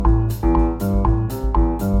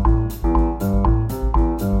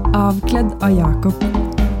Avkledd av Jakob.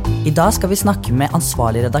 I dag skal vi snakke med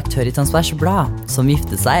ansvarlig redaktør i Tønsbergs Blad, som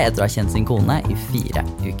giftet seg etter å ha kjent sin kone i 4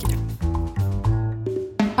 uker.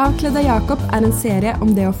 Avkledd av Jakob en serie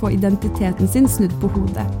om det å få identiteten sin snudd på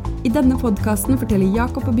hodet. I denne podcasten forteller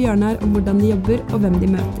Jakob og Bjørnar om hvordan de jobber og hvem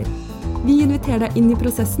de møter. Vi inviterer deg inn i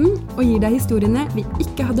prosessen og gir deg historiene vi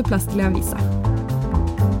ikke hadde plass til i avisa.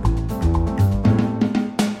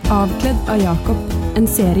 Avkledd av Jakob, en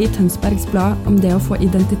serie i Tønsbergs Blad om det å få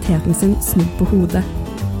identiteten sin snudd på hodet.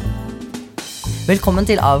 Velkommen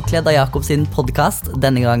til Avkledd av Jakob sin podcast.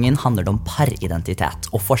 Denne gangen handler det om paridentitet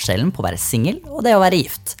og forskjellen på å være single og det å være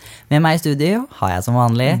gift. Med meg i studio har jeg som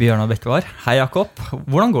vanlig Bjørnar Bekkevar. Hei Jakob,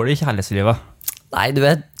 hvordan går det i kjærlighetslivet? Nei, du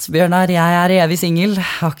vet, Bjørnar, jeg er evig single.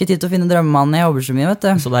 Jeg har ikke tid til å finne drømmemannen, jeg jobber så mye, vet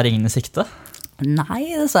du. Så det er ingen i sikte?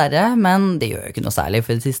 Nei, dessverre, men det gjør jo ikke noe særlig,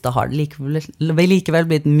 for det siste har det likevel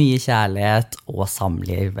blitt mye kjærlighet og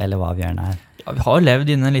samliv, eller hva, Bjørnar? Ja, vi har jo levd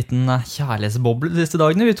inne en liten kjærlighetsboble de siste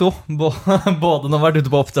dagene, vi to. Både når vi har vært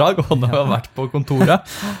ute på oppdrag, og når vi har vært på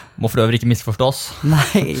kontoret. Må for øvrig ikke misforstå oss.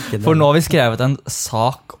 Nei, ikke det. For nå har vi skrevet en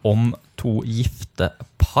sak om 2 gifte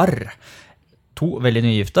par. 2 veldig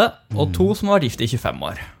nygifte, og 2 som har vært gifte i 25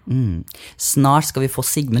 år. Snart skal vi få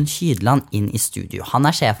Sigmund Kydland inn i studio. Han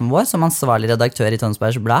er sjefen vår som ansvarlig redaktør i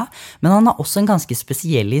Tønsbergs Blad, men han har også en ganske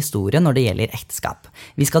spesiell historie når det gjelder ekteskap.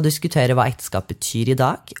 Vi skal diskutere hva ekteskap betyr i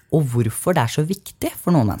dag, og hvorfor det er så viktig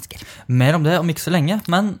for noen mennesker. Mer om det om ikke så lenge,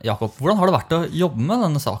 men Jakob, hvordan har det vært å jobbe med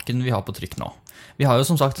denne saken vi har på trykk nå? Vi har jo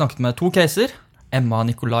som sagt snakket med 2 caser, Emma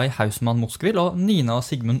Nikolai Hausmann Moskvil og Nina og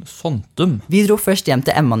Sigmund Sontum. Vi dro først hjem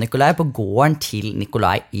til Emma Nikolai på gården til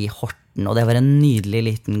Nikolai i Horten, og det var en nydelig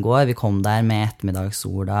liten gård. Vi kom der med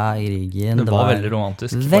ettermiddagssola i ryggen. Det var veldig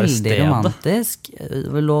romantisk. Veldig romantisk.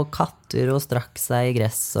 Det lå katter og strakk seg i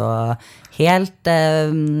gress, og helt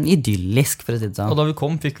idyllisk, for å si det sånn. Og da vi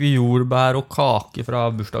kom, fikk vi jordbær og kake fra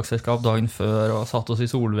bursdagsselskap dagen før, og satt oss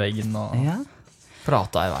i solveggen og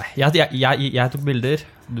pratet i vei. Jeg tok bilder,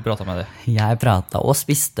 du pratet med det. Jeg pratet og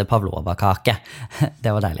spiste pavlova-kake.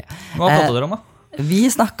 Det var deilig. Hva pratet dere om da? Vi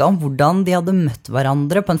snakket om hvordan de hadde møtt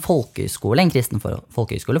hverandre på en folkehøyskole, en kristen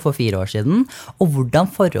folkehøyskole for 4 år siden, og hvordan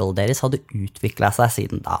forholdet deres hadde utviklet seg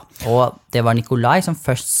siden da. Og det var Nikolai som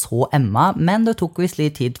først så Emma, men det tok visst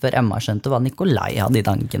litt tid før Emma skjønte hva Nikolai hadde i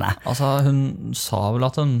tankene. Altså, hun sa vel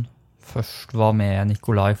at hun først var med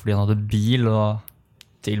Nikolai fordi han hadde bil, og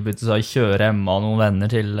tilbydde seg å kjøre Emma og noen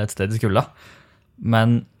venner til et sted de skulle.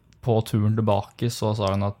 Men på turen tilbake så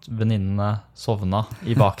sa hun at venninnene sovna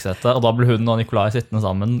i baksetet, og da ble hun og Nikolai sittende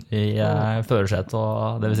sammen i førersetet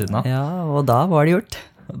og det ved siden av. Ja, og da var det gjort.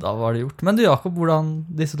 Da var det gjort. Men du Jakob,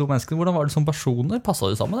 disse 2 menneskene, hvordan var det som personer?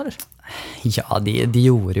 Passet de sammen, eller? Ja, de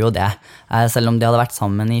gjorde jo det. Selv om de hadde vært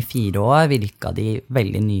sammen i 4 år, virket de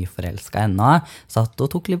veldig nyforelsket ennå. Satt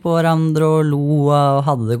og tok litt på hverandre og lo og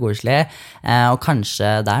hadde det koselig. Og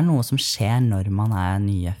kanskje det er noe som skjer når man er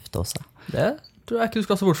nygift også. Det tror jeg ikke du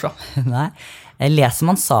skal se bort fra. Nei. Leser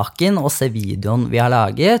man saken og ser videoen vi har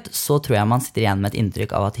laget, så tror jeg man sitter igjen med et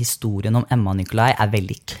inntrykk av at historien om Emma og Nikolai er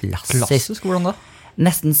veldig klassisk. Klassisk? Hvordan da? Det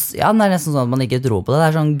er nesten sånn at man ikke tror på det. Det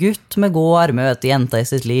er sånn gutt med gård, møter jenta i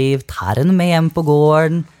sitt liv, tar henne med hjem på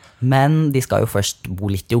gården. Men de skal jo først bo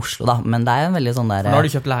litt i Oslo da. Men det er jo en veldig sånn der... Nå har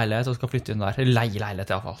de kjøpt leilighet og skal flytte inn der. Eller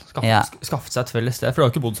leieleilighet i hvert fall. Skaffet seg et felles sted, for de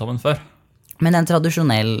har ikke bodd sammen før. Men en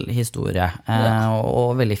tradisjonell historie,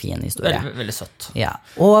 og veldig fin historie. Veldig søtt. Ja.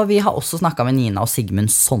 Og vi har også snakket med Nina og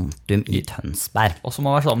Sigmund Sontum i Tønsberg. Og som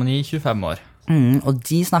har vært sammen i 25 år. Og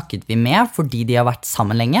de snakket vi med fordi de har vært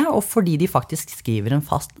sammen lenge, og fordi de faktisk skriver en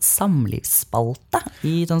fast samlivsspalte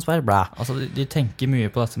i Tønsbergs Blad. Altså, de tenker mye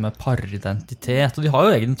på dette med paridentitet, og de har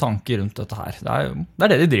jo egne tanker rundt dette her. Det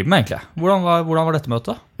er det de driver med, egentlig. Hvordan var dette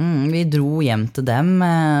møtet? Vi dro hjem til dem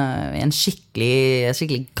i en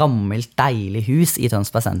skikkelig gammelt, deilig hus i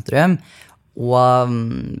Tønsberg sentrum. Og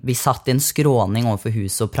vi satt i en skråning overfor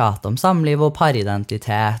huset og pratet om samliv og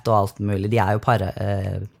paridentitet og alt mulig. De er jo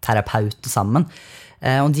terapeuter sammen.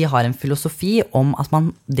 Og de har en filosofi om at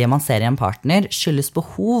det man ser i en partner skyldes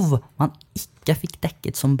behov man ikke fikk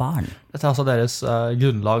dekket som barn. Dette er altså deres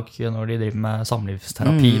grunnlag når de driver med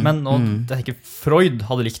samlivsterapi. Men jeg tenker Freud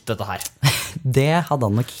hadde likt dette her. Det hadde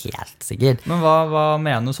han nok helt sikkert. Men hva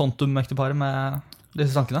mener Sontum-ekteparet med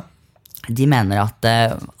disse tankene? De mener at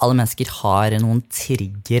alle mennesker har noen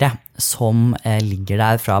triggere som ligger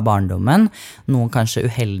der fra barndommen, noen kanskje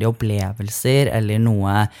uheldige opplevelser, eller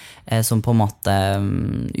noe som på en måte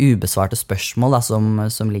ubesvarte spørsmål da,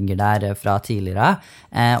 som ligger der fra tidligere,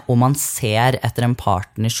 og man ser etter en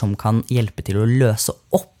partner som kan hjelpe til å løse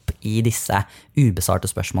opp i disse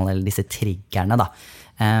ubesvarte spørsmål, eller disse triggerne da.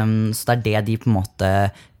 Så det er det de på en måte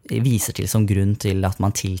viser til som grunn til at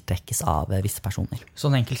man tiltrekkes av visse personer.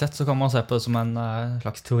 Sånn enkelt sett så kan man se på det som en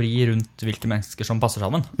slags teori rundt hvilke mennesker som passer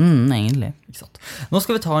sammen. Egentlig. Ikke sant? Nå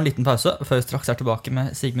skal vi ta en liten pause, før vi straks tilbake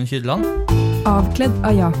med Sigmund Kydland. Avkledd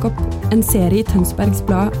av Jakob, en serie i Tønsbergs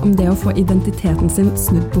Blad om det å få identiteten sin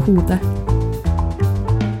snudd på hodet.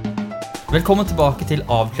 Velkommen tilbake til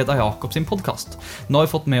Avkledd av Jakob sin podcast. Nå har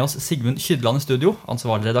vi fått med oss Sigmund Kydland i studio,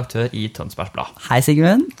 ansvarlig redaktør i Tønsbergs Blad. Hei,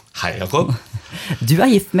 Sigmund. Hei, Jakob. Du er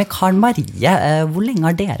gift med Karen Marie. Hvor lenge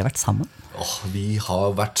har dere vært sammen? Vi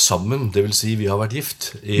har vært sammen, det vil si vi har vært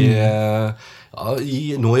gift. Nå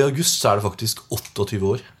i august så er det faktisk 28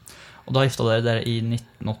 år. Og da gifta dere i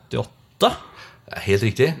 1988. Helt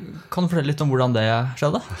riktig. Kan du fortelle litt om hvordan det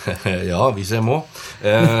skjedde? Ja, hvis jeg må.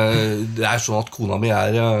 Det er sånn at kona mi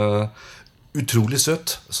er utrolig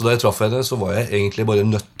søt. Så da jeg traff henne, så var jeg egentlig bare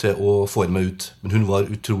nødt til å få henne meg ut. Men hun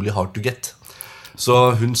var utrolig hard to get. Så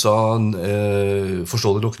hun sa,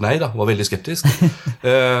 forståelig nok nei da, var veldig skeptisk.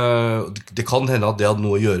 Det kan hende at det hadde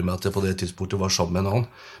noe å gjøre med at jeg på det tidspunktet var sammen med en annen.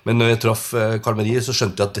 Men når jeg traff Karen Marie, så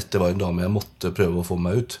skjønte jeg at dette var en dame jeg måtte prøve å få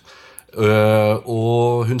meg ut.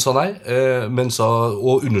 Og hun sa nei,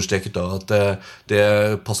 og understreket da at det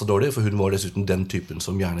passet dårlig, for hun var dessuten den typen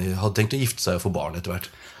som gjerne hadde tenkt å gifte seg og få barn etter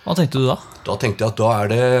hvert. Hva tenkte du da? Da tenkte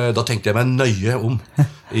jeg da tenkte jeg meg nøye om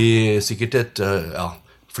i sikkert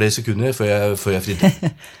flere sekunder før jeg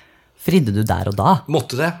fridde. Fridde du der og da?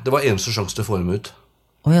 Måtte det. Det var eneste sjanse til å få dem ut.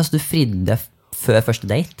 Så du fridde før første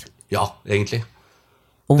date? Ja, egentlig.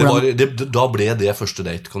 Hvordan, Da ble det første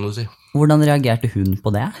date, kan du si. Hvordan reagerte hun på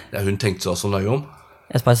det? Ja, hun tenkte seg så nøye om.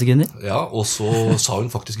 Et par sekunder? Ja, og så sa hun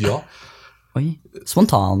faktisk ja. Oi,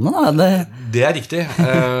 spontane da? Det er riktig.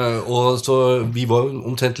 Og så vi var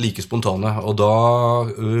omtrent like spontane, og da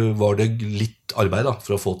var det litt arbeid da,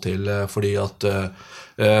 for å få til, fordi at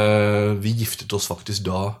vi giftet oss faktisk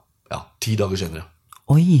da, 10 dager senere.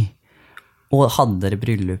 Oi, og hadde dere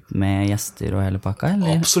bryllup med gjester og hele pakka,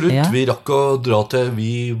 eller? Absolutt, Ja. vi rakk å dra til,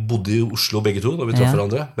 vi bodde i Oslo begge to når vi traff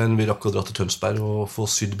hverandre, men vi rakk å dra til Tønsberg og få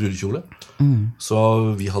sydd brudekjole. Så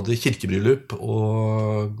vi hadde kirkebryllup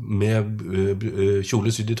og med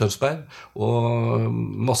kjole sydd i Tønsberg, og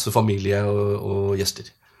masse familie og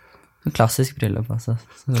gjester. Klassisk bryllup, altså.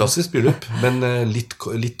 Klassisk bryllup, men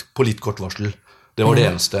på litt kort varsel. Det var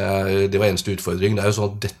det var eneste utfordring. Det er jo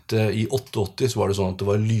sånn at i 88 så var det sånn at det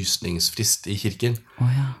var lysningsfrist i kirken.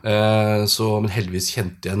 Men heldigvis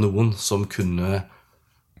kjente jeg noen som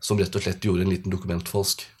rett og slett gjorde en liten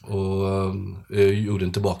dokumentfalsk og gjorde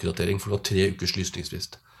en tilbakedatering, for det var 3 ukers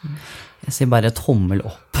lysningsfrist. Jeg sier bare tommel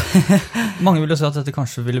opp. Mange vil jo si at dette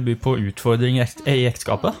kanskje ville by på utfordringer i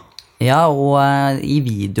ekteskapet. Ja, og i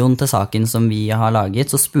videoen til saken som vi har laget,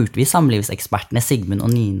 så spurte vi samlivsekspertene Sigmund og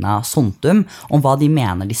Nina Sontum om hva de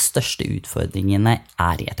mener de største utfordringene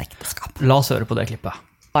er i et ekteskap. La oss høre på det klippet.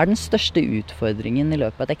 Hva er den største utfordringen i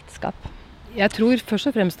løpet av et ekteskap? Jeg tror først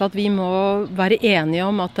og fremst at vi må være enige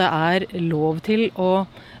om at det er lov til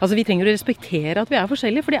vi trenger å respektere at vi er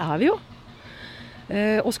forskjellige, for det er vi jo.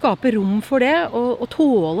 Og skape rom for det, og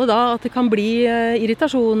tåle da at det kan bli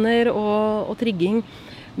irritasjoner og trigging,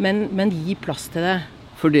 men gi plass til det.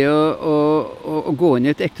 For det å gå inn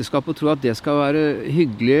i et ekteskap og tro at det skal være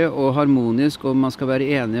hyggelig og harmonisk, og man skal være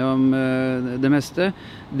enige om det meste,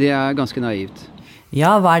 det er ganske naivt.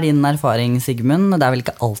 Ja, hva er din erfaring, Sigmund? Det er vel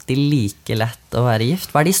ikke alltid like lett å være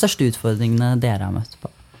gift. Hva er de største utfordringene dere har møtt på?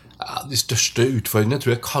 Ja, de største utfordringene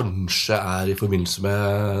tror jeg kanskje er i forbindelse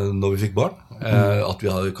med når vi fikk barn. At vi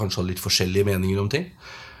kanskje har litt forskjellige meninger om ting.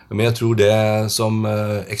 Men jeg tror det som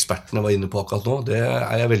ekspertene var inne på akkurat nå, det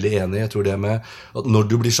er jeg veldig enig i. Jeg tror det med at når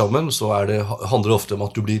du blir sammen, så handler det ofte om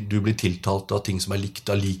at du blir tiltalt av ting som er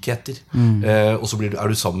likt av likheter. Og så er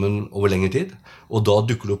du sammen over lengre tid, og da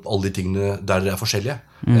dukker det opp alle de tingene der dere er forskjellige.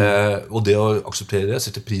 Og det å akseptere det,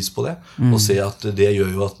 sette pris på det, og se at det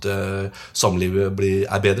gjør jo at samlivet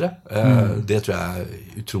er bedre, det tror jeg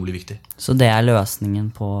er utrolig viktig. Så det er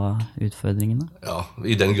løsningen på utfordringene? Ja,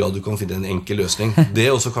 i den grad du kan finne en enkel løsning. Det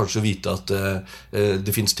er også kanskje vite at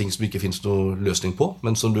det finnes ting som ikke finnes noen løsning på,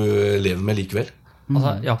 men som du lever med likevel.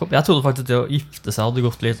 Altså, Jakob, jeg trodde faktisk at det å gifte seg hadde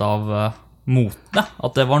gått litt av mote.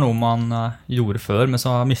 At det var noe man gjorde før, men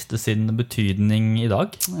som har mistet sin betydning i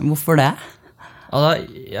dag. Hvorfor det? Altså,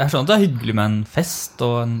 jeg skjønner at det er hyggelig med en fest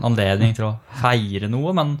og en anledning til å feire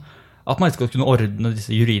noe, men at man ikke skal kunne ordne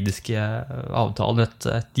disse juridiske avtaler.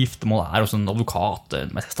 Et giftemål er også en advokat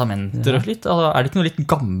med testamenter og slitt. Altså, er det ikke noe litt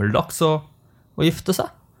gammeldags å gifte seg?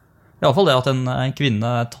 I alle fall det at en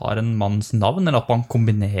kvinne tar en manns navn, eller at man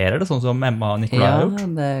kombinerer det, sånn som Emma og Nikolai har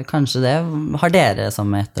gjort. Kanskje det. Har dere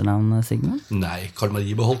samme etternavn, Sigmund? Nei, Karen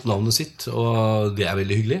Marie beholdt navnet sitt, og det er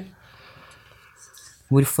veldig hyggelig.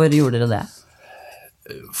 Hvorfor gjorde dere det?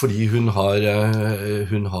 Fordi hun har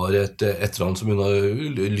et eller annet som hun har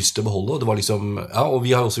lyst til å beholde, og det var liksom, ja, og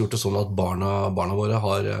vi har også gjort det sånn at barna våre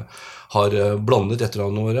har blandet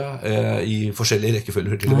etternavnene våre i forskjellige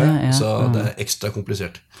rekkefølger til og med, så det ekstra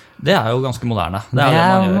komplisert. Det jo ganske moderne. Det jo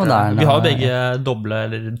man gjør. moderne. Vi har jo begge doble,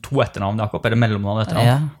 eller 2 etternavn, Jakob, eller mellomnavn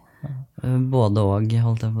etternavn. Både og,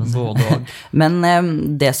 holdt jeg på å si. Både og. Men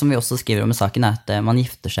det som vi også skriver om i saken at man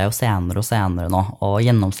gifter seg jo senere og senere nå, og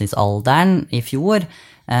gjennomsnittsalderen i fjor,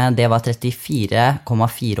 det var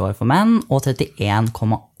 34,4 år for menn og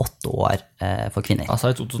 31,8 år for kvinner.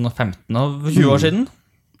 Altså i 2015 og 20 år siden,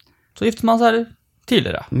 så gifter man seg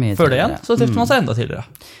tidligere. Før det igjen, så gifter man seg enda tidligere.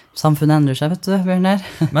 Samfunnet endrer seg, vet du, Bjørnar.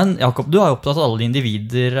 Men Jakob, du har jo opptatt at alle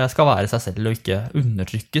individer skal være seg selv og ikke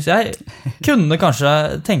undertrykkes. Jeg kunne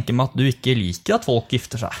kanskje tenke meg at du ikke liker at folk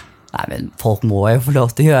gifter seg. Nei, men folk må jo få lov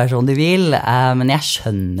til å gjøre som de vil, men jeg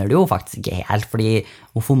skjønner det jo faktisk ikke helt, fordi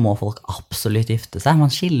hvorfor må folk absolutt gifte seg?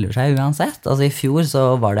 Man skiller seg uansett. Altså i fjor så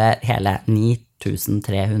var det hele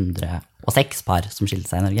 9306 par som skilte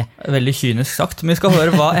seg i Norge. Veldig kynisk sagt, men vi skal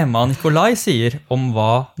høre hva Emma og Nikolai sier om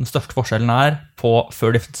hva den største forskjellen på før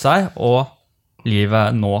de giftet seg og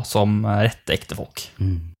livet nå som rette ekte folk.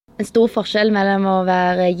 En stor forskjell mellom å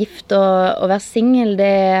være gift og være single,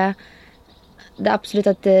 det absolutt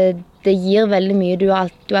at det gir veldig mye. Du er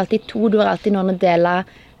alltid to, du har alltid noen å dele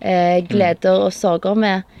gleder og sorger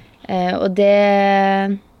med. Og det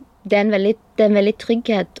er en veldig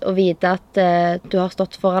trygghet å vite at du har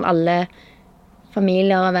stått foran alle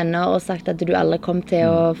familier og venner og sagt at du aldri kom til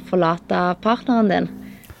å forlate partneren din.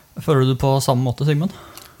 Føler du på samme måte, Sigmund?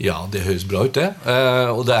 Ja, det høres bra ut det.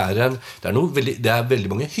 Og det er veldig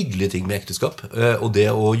mange hyggelige ting med ekteskap. Og det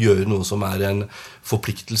å gjøre noe som en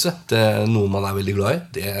forpliktelse til noe man veldig glad i,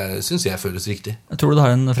 det synes jeg føles riktig. Jeg tror du det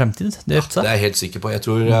har en fremtid? Det er jeg helt sikker på. Jeg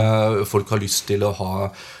tror folk har lyst til å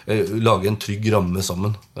lage en trygg ramme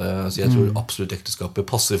sammen. Så jeg tror absolutt ekteskapet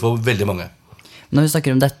passer for veldig mange. Når vi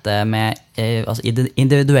snakker om dette med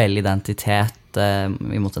individuell identitet,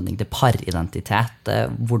 i motsetning til paridentitet,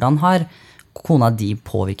 hvordan har kona di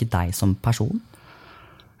påvirket deg som person?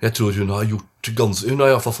 Jeg tror hun har i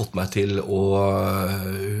hvert fall fått meg til å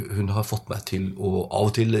av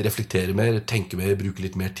og til reflektere mer, tenke mer, bruke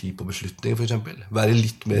litt mer tid på beslutninger for eksempel. Være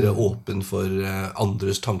litt mer åpen for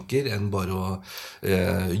andres tanker enn bare å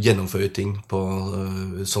gjennomføre ting på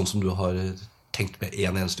sånn som du har tenkt med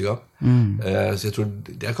en eneste gang. Så jeg tror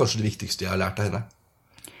det kanskje det viktigste jeg har lært av henne.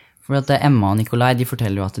 For at Emma og Nikolai, de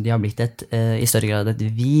forteller jo at de har blitt i større grad et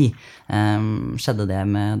vi. Skjedde det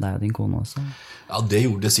med deg og din kone også? Ja, det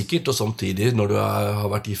gjorde det sikkert, og samtidig, når du har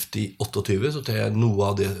vært gift i 28, så tror jeg noe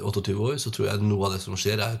av det 28 år, så tror jeg noe av det som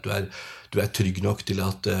skjer at du trygg nok til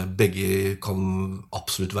at begge kan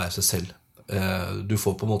absolutt være seg selv. Du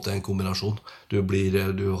får på en måte en kombinasjon. Du har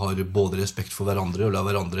både respekt for hverandre og la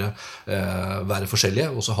hverandre være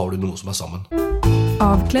forskjellige, og så har du noe som sammen.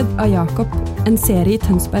 Avkledd av Jakob, en serie i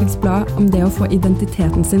Tønsbergs Blad om det å få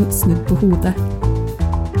identiteten sin snudd på hodet.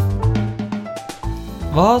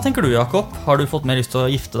 Hva tenker du, Jakob? Har du fått mer lyst til å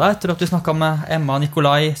gifte deg etter at du snakket med Emma,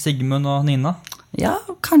 Nikolai, Sigmund og Nina? Ja,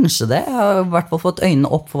 kanskje det. Jeg har i hvert fall fått øynene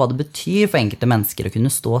opp for hva det betyr for enkelte mennesker å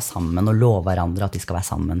kunne stå sammen og love hverandre at de skal være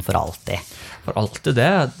sammen for alltid. For alltid,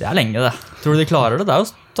 det lenge det. Tror du de klarer det? Det jo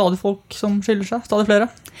stadig folk som skiller seg, stadig flere.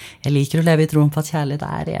 Jeg liker å leve i troen på at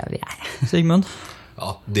kjærlighet evig. Sigmund?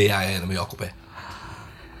 Ja, det jeg enig med Jakob i.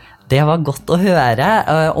 Det var godt å høre,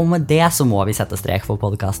 og med det så må vi sette strek for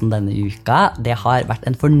podcasten denne uka. Det har vært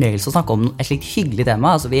en fornøyelse å snakke om et slikt hyggelig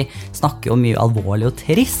tema. Altså, vi snakker jo mye alvorlig og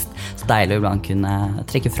trist, så deilig å iblant kunne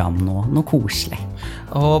trekke fram noe koselig.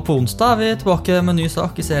 Og på onsdag vi tilbake med en ny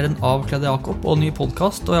sak i serien Avkledd Jakob og ny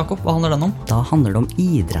podcast. Og Jakob, hva handler den om? Da handler det om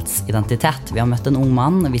idrettsidentitet. Vi har møtt en ung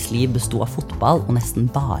mann hvis liv bestod av fotball, og nesten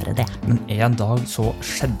bare det. Men en dag så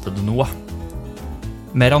skjedde det noe.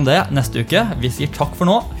 Mer om det neste uke. Vi sier takk for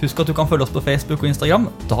nå. Husk at du kan følge oss på Facebook og Instagram.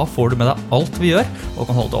 Da får du med deg alt vi gjør, og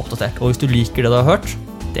kan holde deg oppdatert. Og hvis du liker det du har hørt,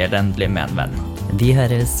 del det endelig med en venn. De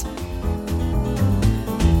høres.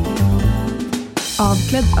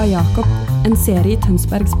 Avkledd av Jakob, en serie i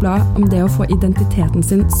Tønsbergs Blad om det å få identiteten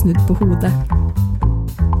sin snudd på hodet.